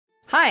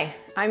Hi,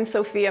 I'm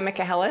Sophia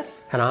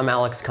Michaelis. And I'm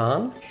Alex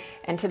Kahn.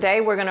 And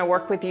today we're going to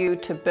work with you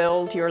to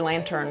build your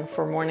lantern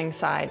for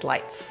Morningside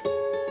Lights.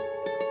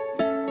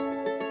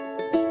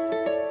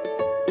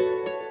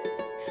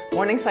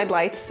 Morningside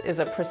Lights is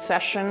a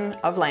procession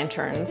of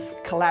lanterns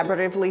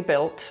collaboratively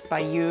built by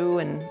you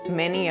and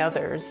many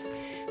others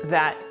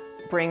that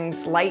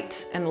brings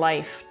light and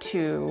life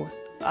to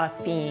a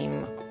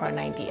theme or an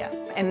idea.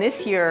 And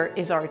this year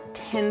is our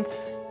 10th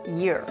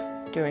year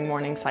doing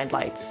Morningside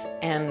Lights,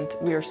 and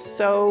we are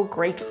so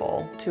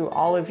grateful to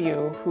all of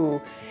you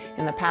who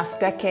in the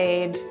past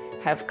decade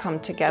have come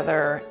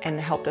together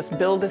and helped us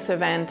build this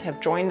event,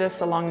 have joined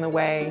us along the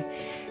way,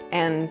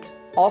 and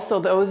also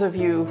those of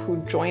you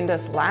who joined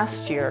us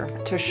last year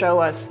to show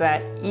us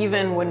that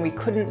even when we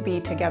couldn't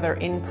be together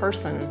in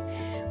person,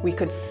 we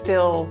could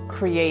still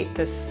create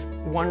this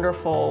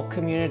wonderful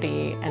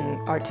community and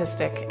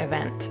artistic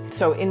event.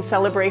 So in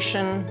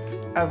celebration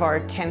of our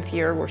 10th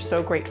year, we're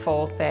so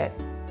grateful that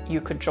you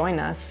could join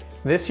us.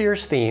 This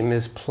year's theme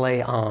is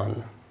Play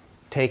On,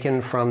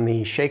 taken from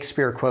the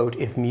Shakespeare quote,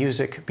 "If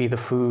music be the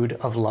food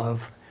of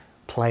love,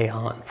 play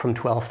on," from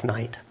Twelfth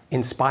Night.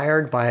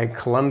 Inspired by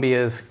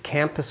Columbia's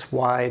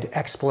campus-wide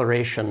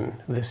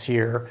exploration this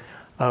year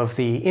of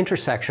the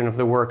intersection of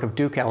the work of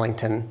Duke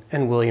Ellington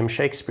and William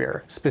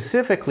Shakespeare,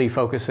 specifically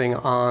focusing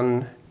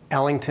on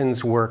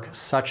Ellington's work,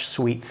 Such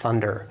Sweet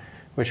Thunder,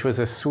 which was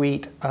a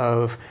suite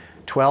of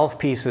 12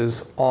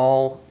 pieces,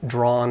 all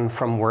drawn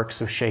from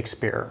works of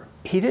Shakespeare.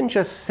 He didn't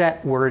just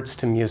set words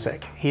to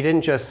music. He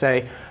didn't just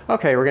say,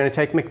 okay, we're going to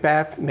take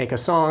Macbeth, make a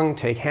song,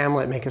 take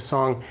Hamlet, make a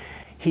song.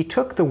 He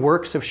took the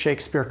works of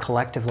Shakespeare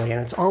collectively,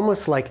 and it's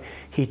almost like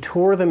he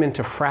tore them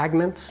into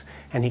fragments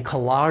and he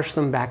collaged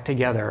them back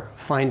together,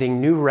 finding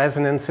new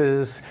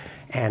resonances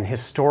and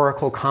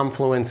historical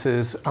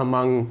confluences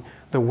among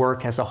the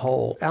work as a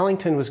whole.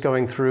 Ellington was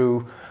going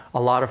through a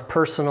lot of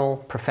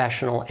personal,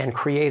 professional, and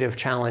creative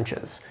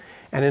challenges.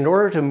 And in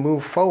order to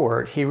move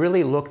forward, he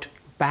really looked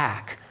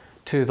back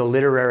to the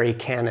literary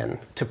canon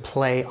to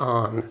play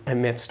on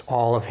amidst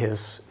all of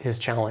his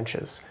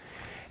challenges.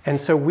 And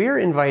so we're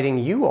inviting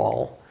you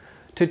all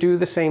to do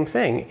the same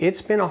thing.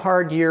 It's been a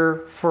hard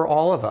year for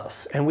all of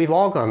us, and we've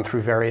all gone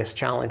through various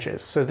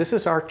challenges. So this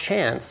is our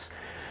chance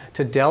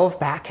to delve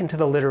back into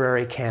the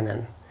literary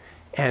canon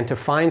and to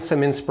find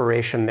some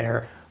inspiration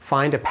there.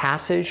 Find a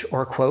passage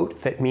or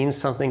quote that means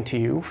something to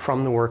you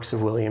from the works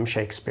of William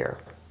Shakespeare.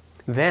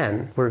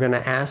 Then we're going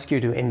to ask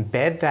you to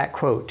embed that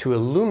quote, to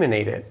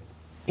illuminate it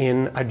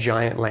in a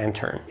giant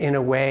lantern in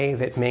a way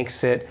that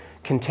makes it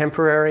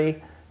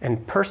contemporary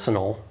and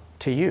personal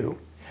to you.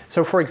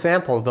 So for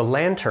example, the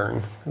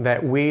lantern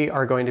that we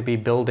are going to be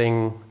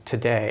building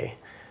today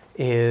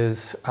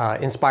is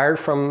inspired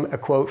from a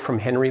quote from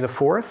Henry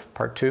IV,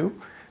 Part 2.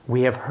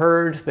 "We have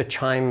heard the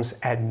chimes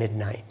at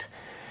midnight."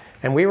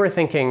 And we were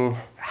thinking,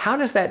 how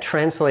does that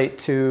translate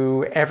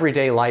to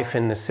everyday life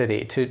in the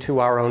city, to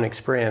our own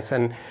experience?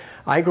 And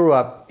I grew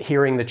up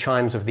hearing the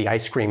chimes of the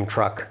ice cream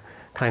truck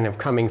kind of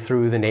coming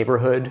through the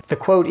neighborhood. The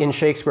quote in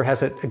Shakespeare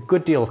has a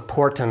good deal of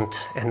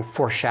portent and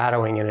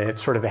foreshadowing in it.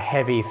 It's sort of a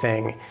heavy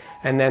thing.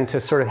 And then to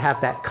sort of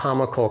have that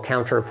comical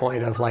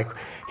counterpoint of like,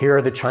 here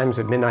are the chimes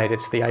at midnight,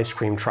 it's the ice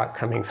cream truck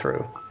coming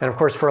through. And of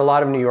course, for a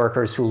lot of New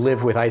Yorkers who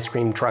live with ice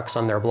cream trucks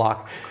on their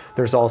block,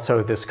 there's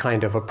also this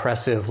kind of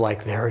oppressive,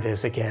 like, there it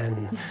is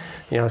again.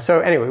 So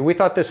anyway, we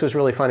thought this was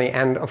really funny.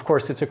 And of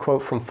course, it's a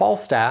quote from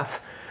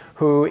Falstaff,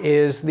 who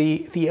is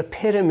the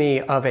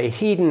epitome of a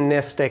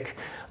hedonistic,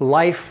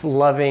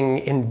 life-loving,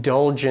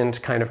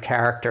 indulgent kind of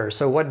character.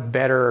 So what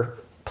better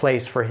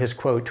place for his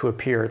quote to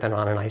appear than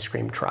on an ice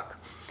cream truck?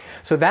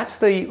 So that's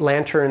the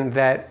lantern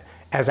that,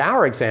 as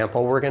our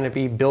example, we're going to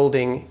be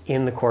building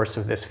in the course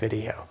of this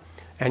video.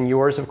 And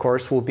yours, of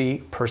course, will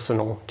be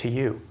personal to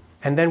you.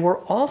 And then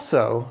we're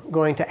also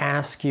going to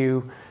ask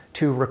you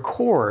to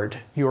record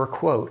your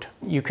quote.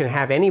 You can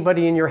have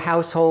anybody in your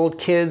household,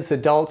 kids,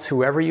 adults,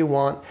 whoever you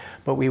want,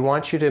 but we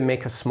want you to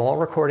make a small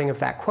recording of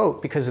that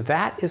quote because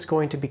that is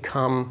going to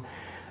become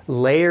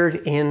layered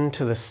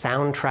into the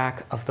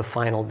soundtrack of the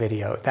final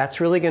video. That's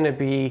really going to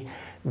be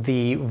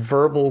the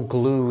verbal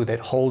glue that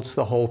holds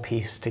the whole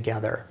piece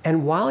together.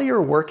 And while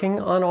you're working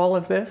on all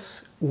of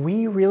this,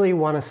 we really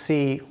want to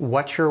see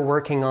what you're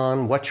working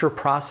on, what your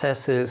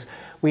process is.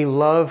 We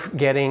love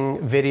getting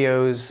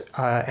videos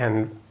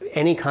and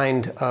any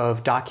kind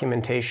of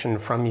documentation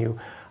from you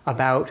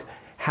about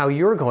how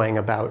you're going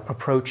about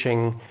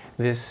approaching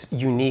this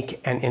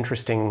unique and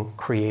interesting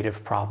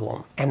creative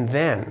problem. And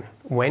then,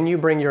 when you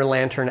bring your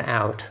lantern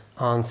out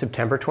on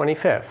September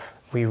 25th,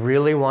 we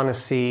really want to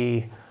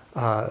see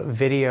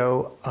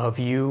video of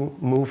you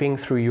moving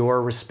through your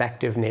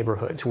respective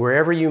neighborhoods.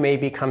 Wherever you may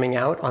be coming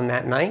out on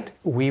that night,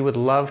 we would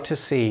love to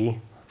see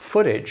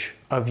footage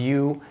of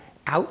you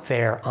out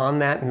there on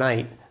that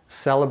night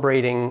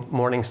celebrating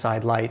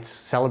Morningside Lights,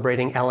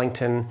 celebrating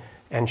Ellington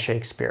and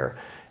Shakespeare.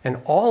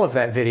 And all of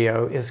that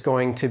video is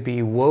going to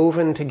be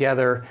woven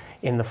together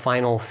in the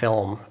final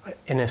film.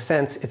 In a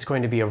sense, it's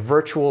going to be a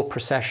virtual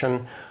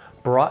procession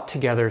brought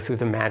together through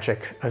the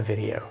magic of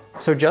video.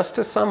 So just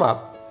to sum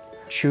up,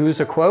 choose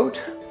a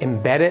quote,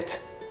 embed it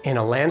in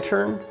a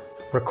lantern,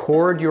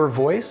 record your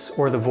voice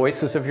or the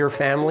voices of your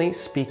family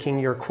speaking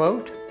your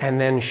quote, and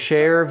then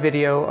share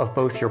video of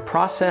both your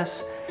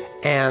process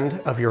and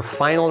of your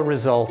final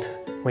result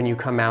when you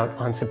come out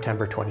on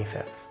September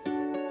 25th.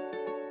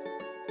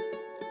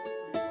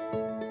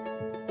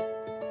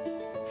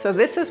 So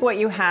this is what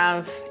you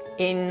have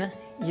in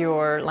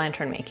your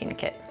lantern making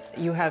kit.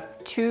 You have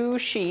 2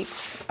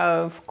 sheets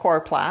of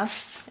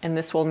coroplast, and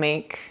this will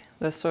make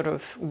the sort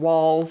of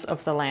walls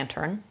of the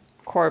lantern.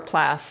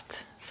 Coroplast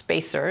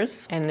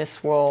spacers, and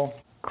this will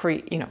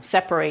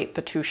separate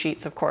the 2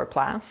 sheets of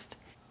coroplast.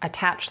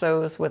 Attach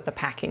those with the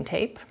packing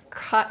tape.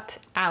 Cut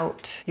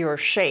out your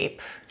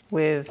shape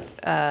with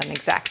an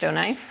X-Acto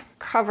knife.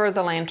 Cover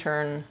the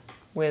lantern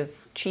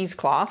with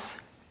cheesecloth,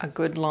 a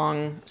good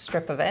long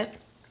strip of it.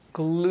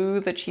 Glue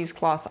the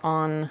cheesecloth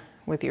on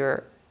with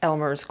your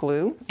Elmer's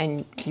glue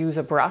and use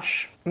a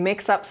brush.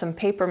 Mix up some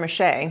paper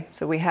mache,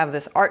 so we have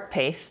this art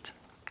paste,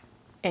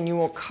 and you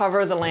will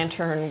cover the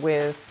lantern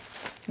with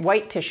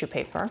white tissue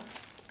paper.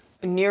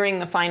 Nearing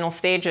the final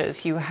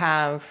stages, you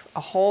have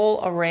a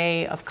whole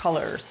array of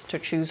colors to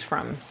choose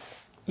from.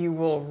 You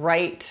will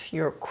write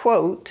your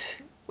quote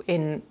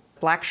in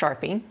black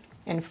Sharpie,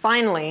 and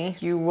finally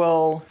you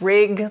will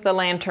rig the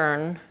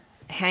lantern,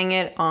 hang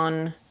it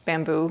on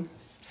bamboo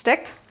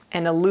stick,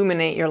 and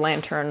illuminate your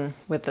lantern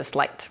with this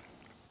light.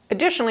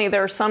 Additionally,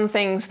 there are some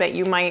things that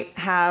you might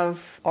have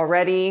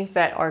already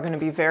that are going to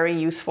be very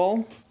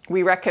useful.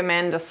 We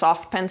recommend a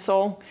soft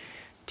pencil.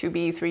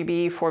 2B,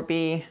 3B,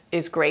 4B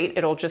is great.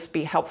 It'll just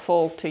be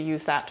helpful to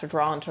use that to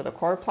draw onto the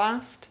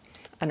coroplast.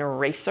 An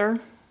eraser,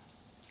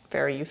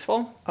 very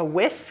useful. A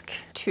whisk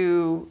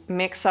to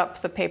mix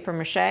up the paper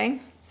mache.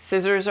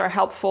 Scissors are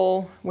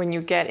helpful when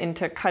you get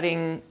into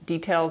cutting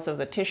details of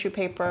the tissue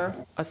paper.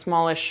 A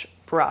smallish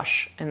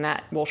brush, and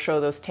that will show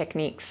those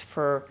techniques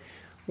for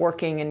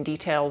working in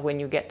detail when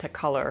you get to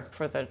color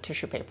for the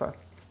tissue paper.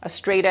 A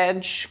straight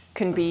edge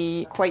can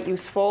be quite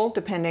useful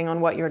depending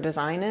on what your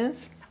design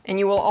is. And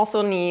you will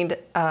also need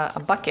a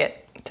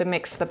bucket to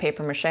mix the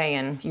paper mache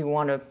in. You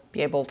want to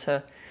be able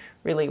to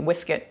really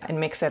whisk it and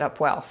mix it up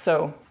well.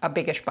 So a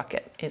biggish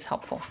bucket is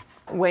helpful.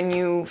 When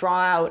you draw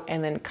out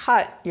and then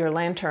cut your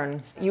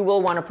lantern, you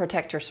will want to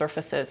protect your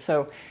surfaces.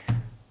 So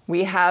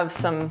we have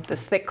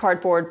this thick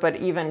cardboard, but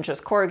even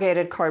just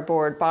corrugated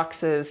cardboard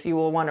boxes, you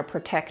will want to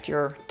protect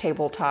your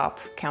tabletop,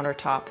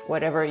 countertop,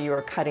 whatever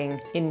you're cutting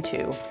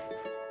into.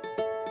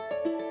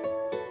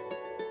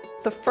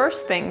 The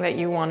first thing that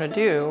you want to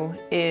do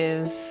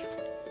is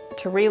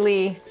to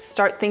really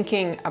start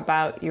thinking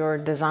about your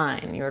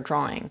design, your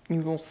drawing.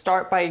 You will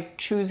start by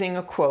choosing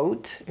a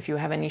quote. If you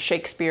have any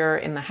Shakespeare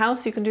in the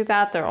house, you can do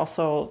that.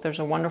 There's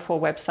a wonderful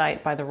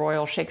website by the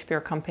Royal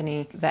Shakespeare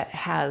Company that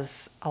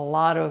has a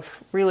lot of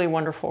really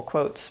wonderful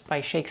quotes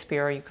by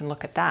Shakespeare. You can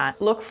look at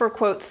that. Look for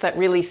quotes that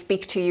really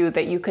speak to you,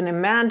 that you can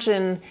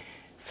imagine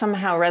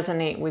somehow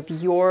resonate with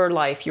your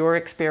life, your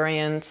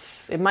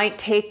experience. It might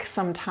take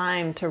some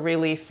time to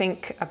really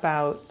think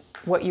about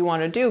what you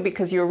want to do,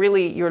 because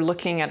you're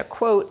looking at a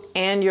quote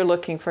and you're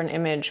looking for an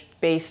image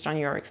based on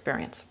your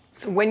experience.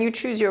 So when you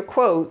choose your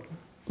quote,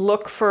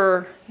 look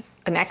for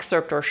an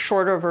excerpt or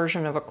shorter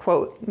version of a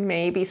quote,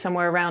 maybe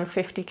somewhere around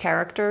 50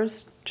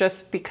 characters,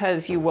 just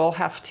because you will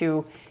have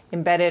to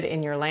embed it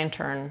in your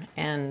lantern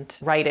and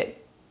write it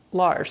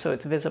large so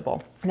it's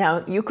visible.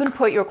 Now, you can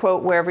put your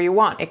quote wherever you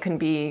want. It can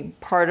be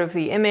part of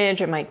the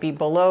image, it might be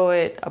below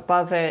it,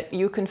 above it.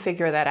 You can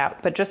figure that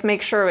out, but just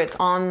make sure it's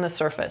on the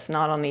surface,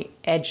 not on the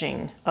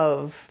edging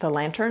of the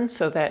lantern,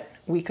 so that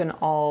we can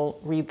all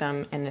read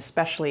them, and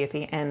especially at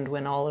the end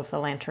when all of the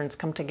lanterns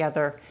come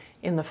together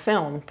in the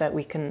film, that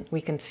we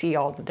can see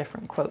all the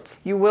different quotes.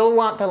 You will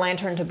want the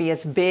lantern to be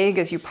as big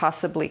as you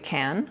possibly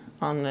can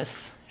on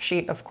this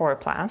sheet of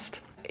coroplast.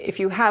 If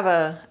you have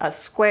a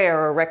square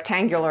or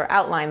rectangular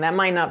outline, that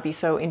might not be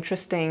so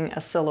interesting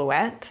a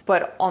silhouette.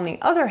 But on the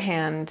other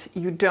hand,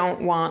 you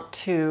don't want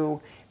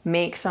to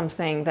make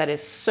something that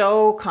is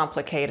so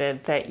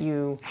complicated that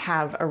you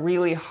have a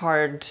really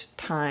hard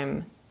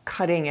time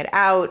cutting it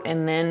out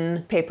and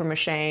then paper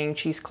macheing,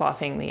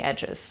 cheeseclothing the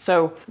edges.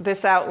 So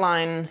this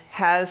outline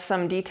has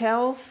some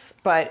details,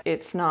 but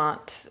it's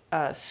not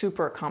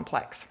super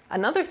complex.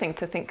 Another thing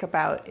to think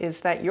about is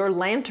that your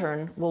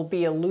lantern will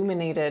be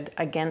illuminated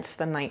against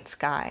the night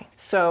sky.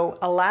 So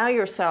allow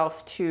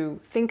yourself to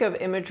think of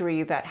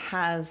imagery that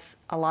has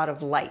a lot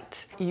of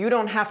light. You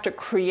don't have to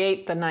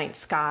create the night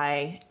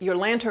sky. Your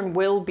lantern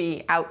will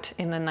be out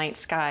in the night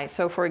sky.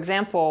 So for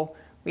example,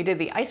 we did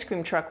the ice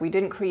cream truck. We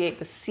didn't create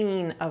the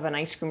scene of an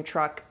ice cream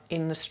truck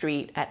in the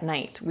street at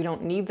night. We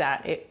don't need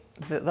that.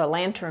 The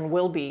lantern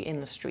will be in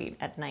the street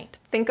at night.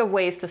 Think of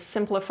ways to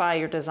simplify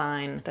your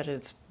design that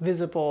is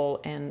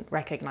visible and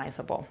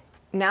recognizable.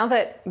 Now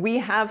that we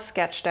have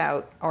sketched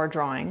out our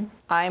drawing,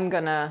 I'm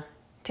gonna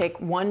take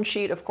one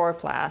sheet of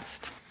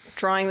coroplast,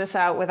 drawing this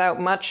out without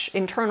much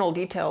internal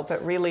detail,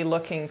 but really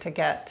looking to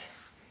get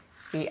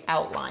the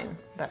outline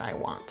that I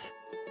want.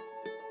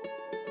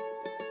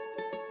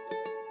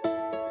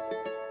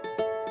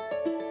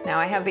 Now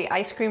I have the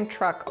ice cream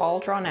truck all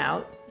drawn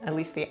out. at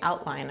least the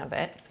outline of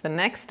it. The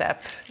next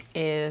step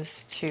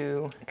is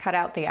to cut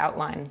out the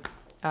outline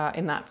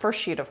in that first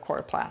sheet of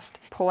coroplast.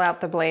 Pull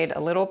out the blade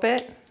a little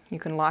bit, you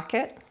can lock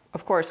it.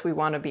 Of course, we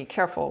want to be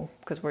careful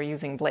because we're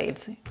using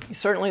blades. You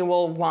certainly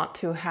will want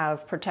to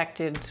have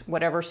protected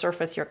whatever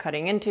surface you're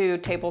cutting into,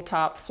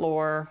 tabletop,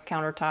 floor,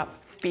 countertop.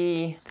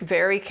 Be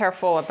very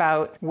careful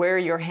about where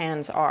your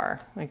hands are.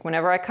 Like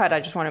whenever I cut, I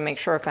just want to make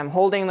sure if I'm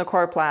holding the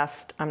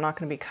coroplast, I'm not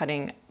going to be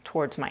cutting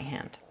towards my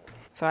hand.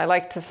 So I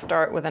like to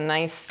start with a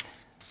nice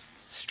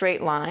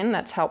straight line,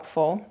 that's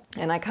helpful.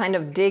 And I kind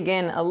of dig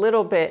in a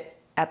little bit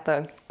at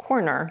the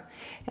corner.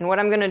 And what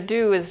I'm going to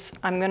do is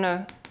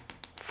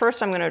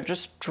First, I'm going to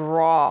just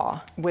draw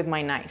with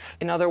my knife.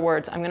 In other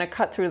words, I'm going to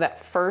cut through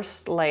that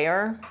first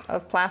layer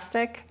of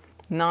plastic,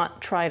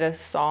 not try to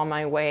saw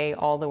my way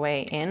all the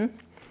way in.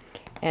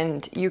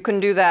 And you can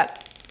do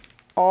that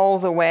all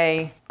the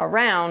way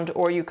around,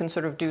 or you can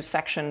sort of do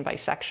section by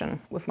section.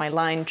 If my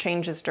line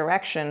changes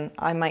direction,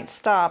 I might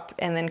stop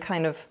and then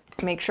kind of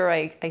make sure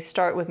I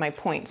start with my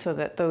point so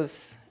that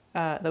those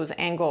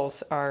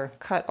angles are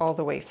cut all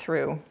the way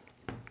through.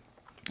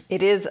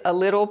 It is a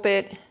little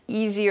bit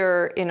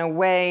easier in a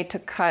way to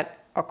cut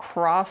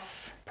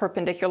across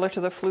perpendicular to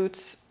the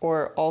flutes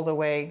or all the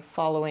way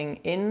following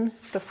in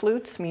the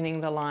flutes, meaning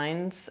the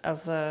lines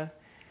of the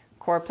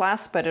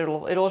coroplast, but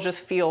it'll just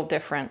feel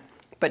different.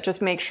 But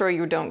just make sure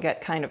you don't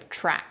get kind of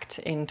tracked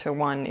into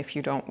one if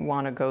you don't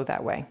want to go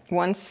that way.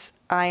 Once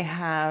I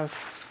have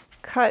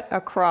cut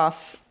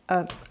across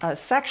a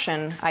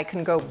section, I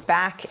can go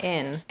back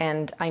in,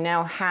 and I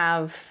now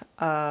have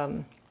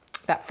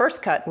that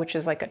first cut, which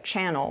is like a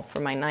channel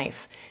for my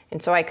knife.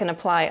 And so I can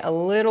apply a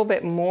little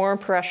bit more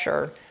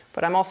pressure,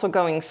 but I'm also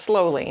going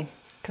slowly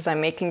because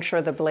I'm making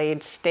sure the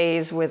blade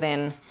stays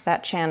within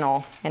that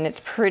channel, and it's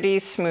pretty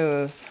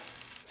smooth.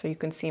 So you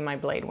can see my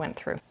blade went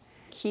through.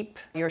 Keep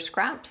your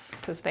scraps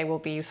because they will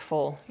be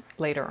useful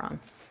later on.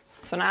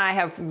 So now I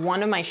have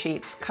one of my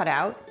sheets cut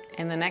out,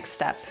 and the next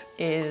step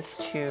is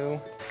to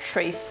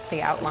trace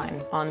the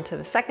outline onto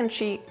the second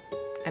sheet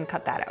and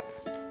cut that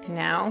out.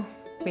 Now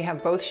we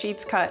have both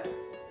sheets cut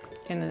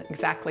in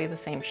exactly the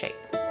same shape.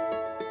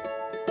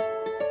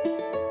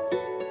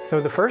 So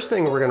the first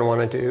thing we're going to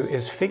want to do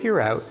is figure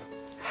out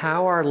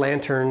how our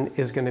lantern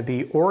is going to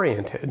be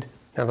oriented.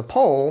 Now the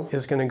pole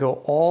is going to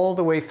go all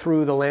the way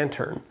through the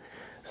lantern.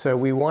 So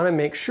we want to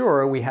make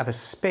sure we have a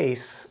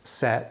space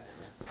set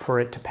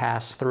for it to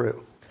pass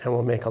through. And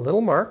we'll make a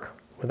little mark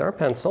with our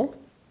pencil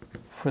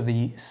for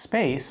the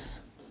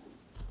space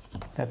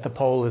that the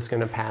pole is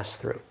going to pass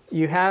through.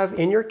 You have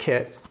in your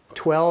kit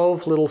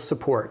 12 little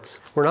supports.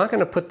 We're not going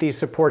to put these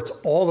supports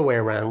all the way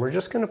around. We're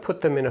just going to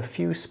put them in a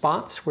few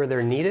spots where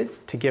they're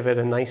needed to give it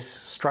a nice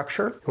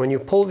structure. When you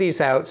pull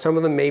these out, some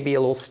of them may be a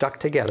little stuck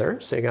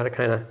together, so you got to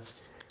kind of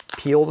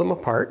peel them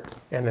apart,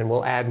 and then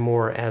we'll add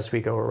more as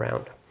we go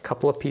around. A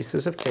couple of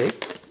pieces of tape,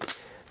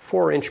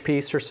 4-inch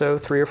piece or so,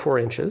 3 or 4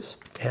 inches.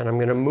 And I'm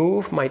going to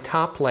move my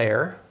top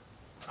layer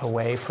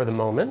away for the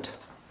moment.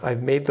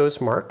 I've made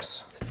those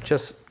marks,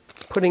 just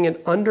putting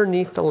it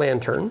underneath the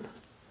lantern,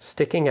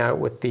 sticking out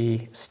with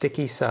the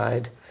sticky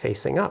side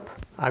facing up.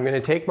 I'm going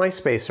to take my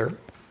spacer,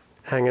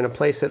 and I'm going to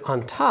place it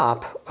on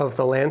top of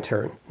the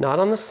lantern, not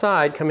on the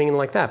side coming in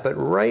like that, but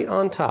right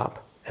on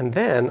top. And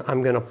then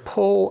I'm going to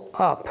pull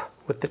up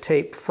with the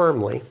tape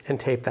firmly and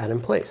tape that in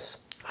place.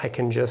 I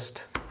can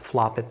just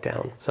flop it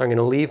down. So I'm going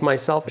to leave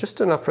myself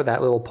just enough for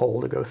that little pole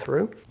to go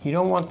through. You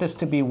don't want this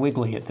to be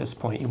wiggly at this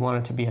point. You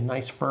want it to be a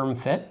nice firm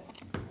fit.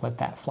 Let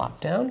that flop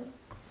down.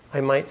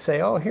 I might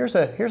say, oh, here's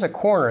a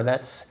corner.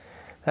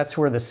 That's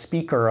where the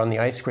speaker on the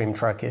ice cream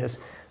truck is.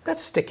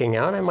 That's sticking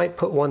out. I might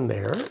put one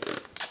there.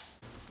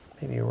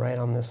 Maybe right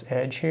on this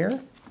edge here.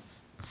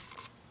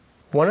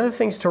 One of the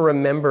things to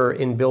remember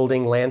in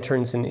building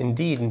lanterns, and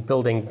indeed in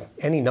building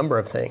any number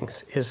of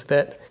things, is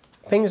that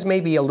things may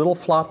be a little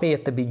floppy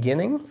at the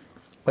beginning,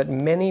 but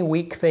many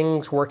weak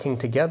things working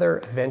together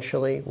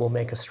eventually will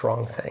make a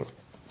strong thing.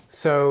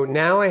 So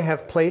now I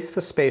have placed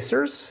the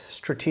spacers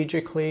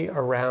strategically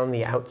around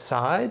the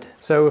outside.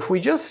 So if we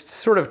just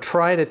sort of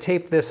try to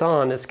tape this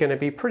on, it's going to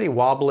be pretty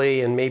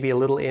wobbly and maybe a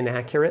little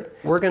inaccurate.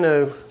 We're going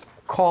to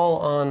call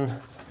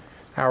on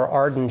our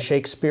Arden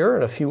Shakespeare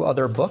and a few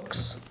other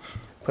books.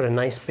 Put a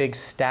nice big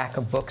stack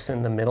of books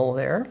in the middle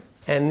there.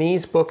 And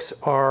these books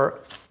are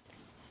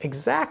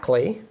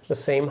exactly the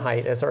same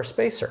height as our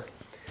spacer.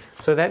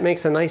 So that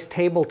makes a nice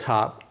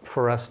tabletop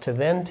for us to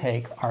then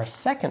take our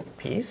second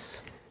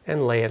piece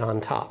and lay it on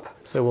top.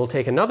 So we'll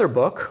take another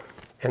book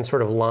and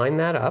sort of line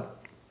that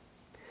up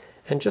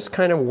and just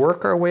kind of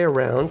work our way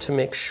around to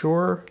make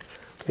sure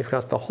we've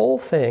got the whole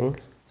thing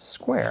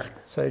square.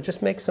 So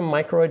just make some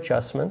micro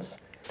adjustments.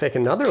 Take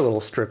another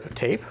little strip of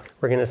tape.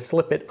 We're going to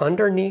slip it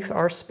underneath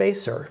our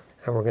spacer,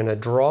 and we're going to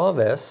draw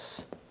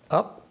this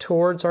up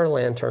towards our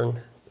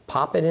lantern,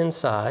 pop it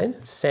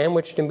inside,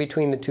 sandwiched in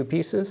between the two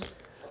pieces,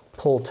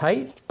 pull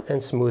tight,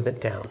 and smooth it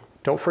down.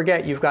 Don't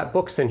forget, you've got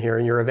books in here,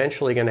 and you're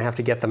eventually going to have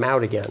to get them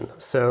out again.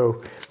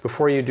 So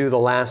before you do the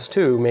last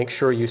two, make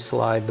sure you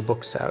slide the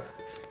books out.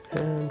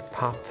 And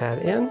pop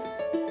that in.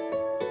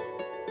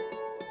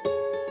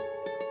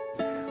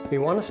 we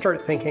want to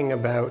start thinking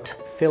about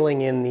filling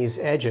in these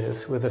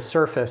edges with a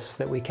surface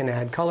that we can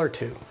add color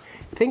to.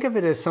 Think of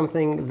it as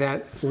something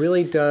that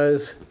really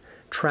does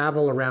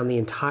travel around the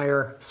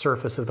entire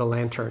surface of the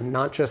lantern,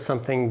 not just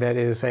something that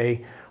is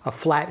a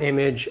flat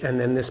image and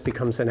then this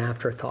becomes an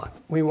afterthought.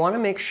 We want to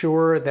make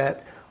sure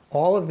that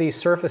all of these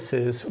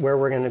surfaces where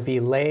we're going to be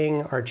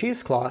laying our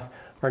cheesecloth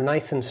are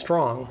nice and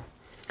strong.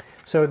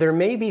 So there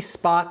may be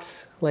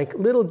spots, like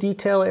little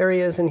detail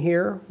areas in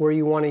here, where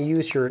you want to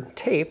use your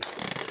tape,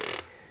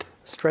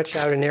 stretch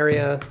out an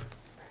area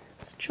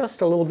that's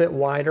just a little bit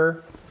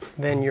wider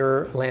than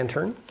your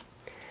lantern.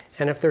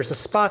 And if there's a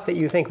spot that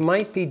you think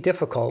might be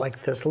difficult,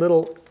 like this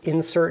little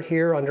insert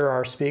here under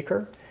our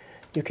speaker,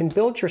 you can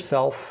build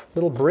yourself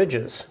little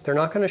bridges. They're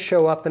not going to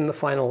show up in the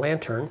final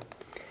lantern,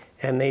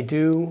 and they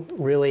do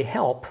really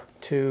help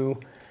to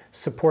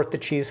support the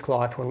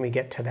cheesecloth when we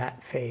get to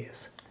that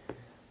phase.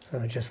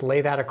 So just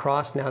lay that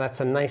across. Now that's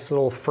a nice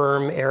little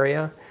firm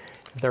area.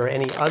 If there are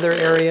any other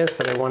areas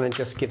that I want to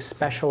just give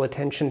special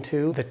attention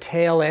to, the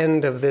tail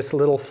end of this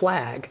little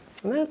flag,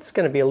 and that's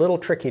going to be a little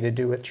tricky to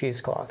do with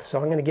cheesecloth. So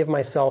I'm going to give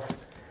myself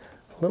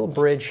a little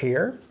bridge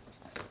here,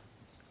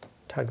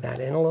 tug that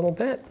in a little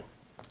bit,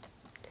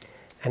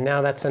 and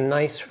now that's a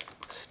nice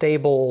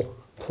stable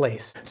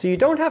place. So you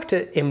don't have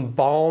to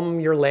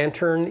embalm your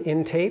lantern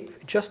in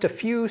tape, just a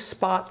few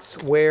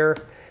spots where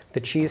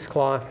the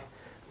cheesecloth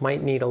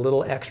might need a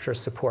little extra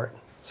support.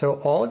 So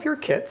all of your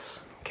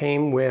kits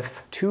came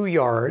with 2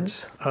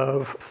 yards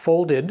of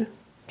folded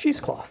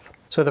cheesecloth.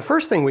 So the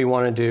first thing we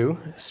want to do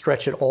is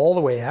stretch it all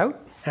the way out,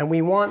 and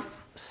we want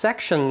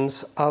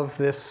sections of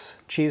this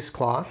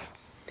cheesecloth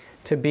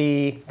to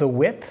be the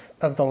width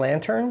of the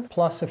lantern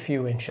plus a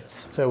few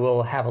inches. So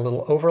we'll have a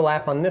little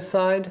overlap on this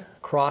side,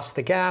 cross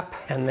the gap,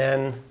 and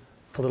then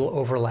a little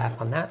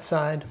overlap on that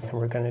side. And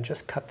we're going to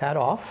just cut that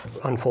off.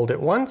 Unfold it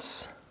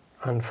once,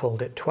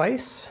 unfold it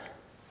twice,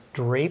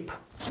 drape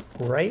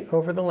right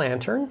over the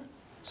lantern.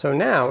 So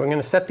now we're going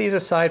to set these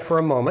aside for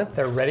a moment.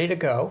 They're ready to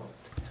go.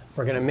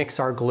 We're going to mix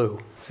our glue.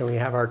 So we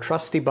have our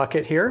trusty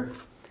bucket here,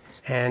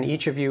 and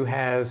each of you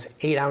has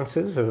 8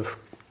 ounces of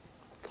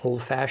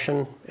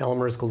old-fashioned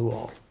Elmer's glue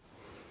all.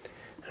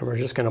 And we're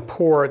just going to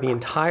pour the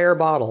entire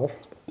bottle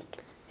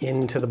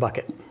into the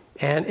bucket.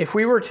 And if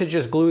we were to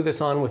just glue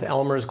this on with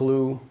Elmer's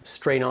glue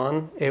straight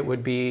on, it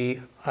would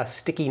be a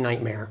sticky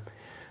nightmare.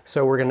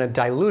 So we're going to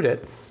dilute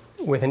it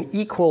with an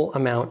equal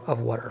amount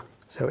of water.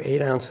 So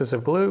 8 ounces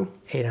of glue,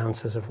 8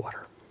 ounces of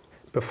water.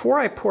 Before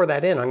I pour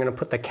that in, I'm going to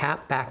put the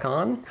cap back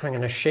on, and I'm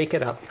going to shake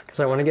it up because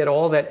I want to get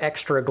all that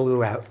extra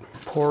glue out.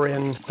 Pour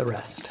in the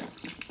rest.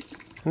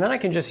 And then I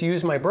can just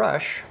use my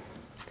brush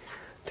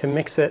to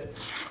mix it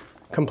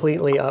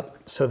completely up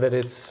so that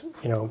it's,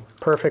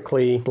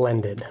 perfectly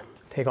blended.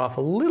 Take off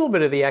a little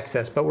bit of the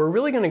excess, but we're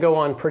really going to go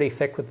on pretty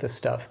thick with this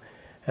stuff.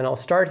 And I'll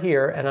start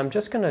here, and I'm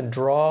just going to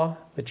draw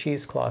the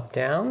cheesecloth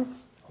down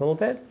a little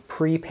bit,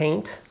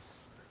 pre-paint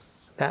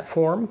that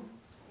form,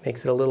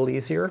 makes it a little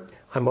easier.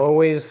 I'm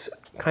always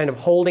kind of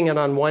holding it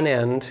on one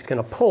end,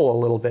 going to pull a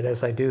little bit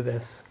as I do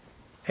this.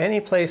 Any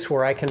place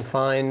where I can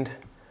find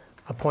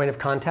a point of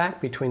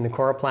contact between the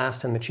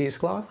coroplast and the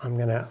cheesecloth, I'm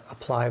going to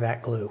apply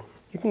that glue.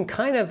 You can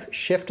kind of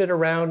shift it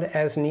around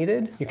as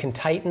needed. You can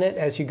tighten it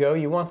as you go.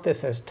 You want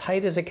this as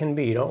tight as it can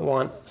be. You don't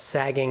want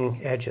sagging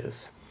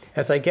edges.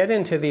 As I get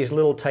into these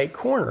little tight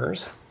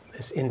corners,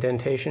 this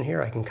indentation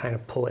here, I can kind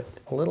of pull it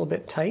a little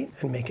bit tight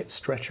and make it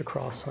stretch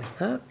across like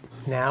that.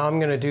 Now I'm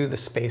going to do the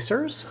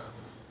spacers.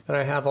 And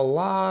I have a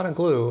lot of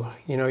glue.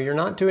 You're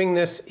not doing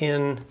this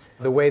in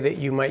the way that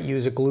you might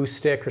use a glue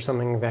stick or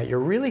something like that. You're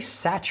really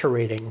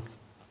saturating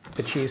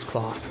the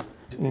cheesecloth.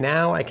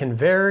 Now I can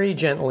very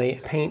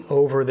gently paint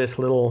over this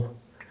little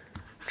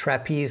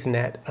trapeze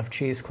net of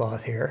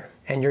cheesecloth here.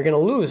 And you're going to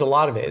lose a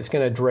lot of it. It's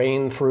going to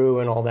drain through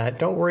and all that.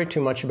 Don't worry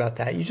too much about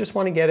that. You just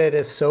want to get it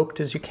as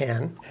soaked as you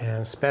can,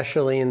 and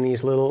especially in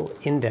these little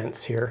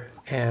indents here.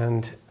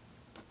 And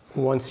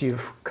once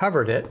you've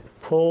covered it,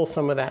 pull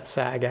some of that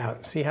sag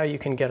out. See how you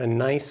can get a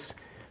nice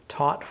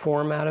taut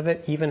form out of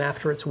it even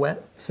after it's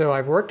wet? So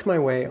I've worked my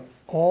way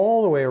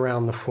all the way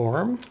around the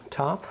form,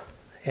 top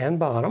and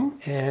bottom.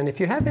 And if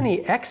you have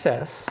any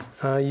excess,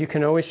 you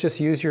can always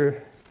just use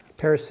your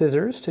pair of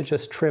scissors to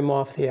just trim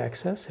off the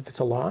excess if it's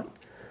a lot.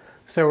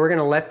 So we're going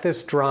to let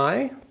this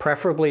dry,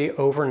 preferably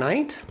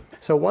overnight.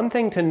 So one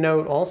thing to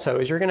note also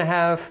is you're going to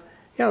have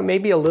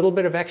maybe a little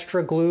bit of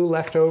extra glue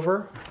left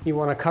over. You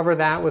want to cover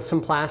that with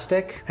some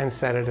plastic and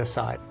set it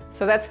aside.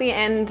 So that's the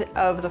end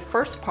of the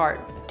first part.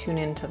 Tune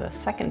into the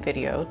second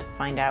video to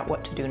find out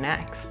what to do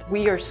next.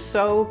 We are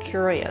so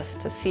curious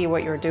to see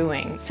what you're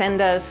doing.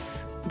 Send us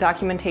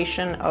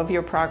documentation of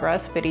your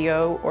progress,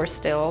 video or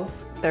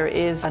stills. There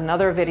is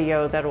another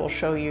video that will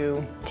show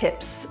you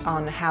tips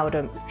on how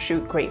to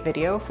shoot great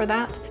video for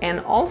that. And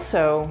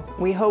also,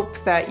 we hope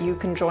that you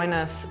can join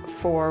us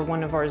for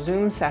one of our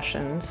Zoom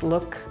sessions.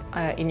 Look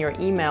in your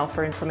email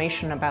for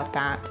information about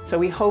that. So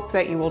we hope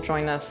that you will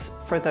join us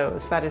for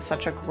those. That is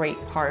such a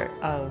great part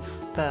of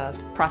the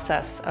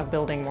process of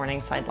building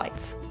Morningside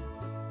Lights.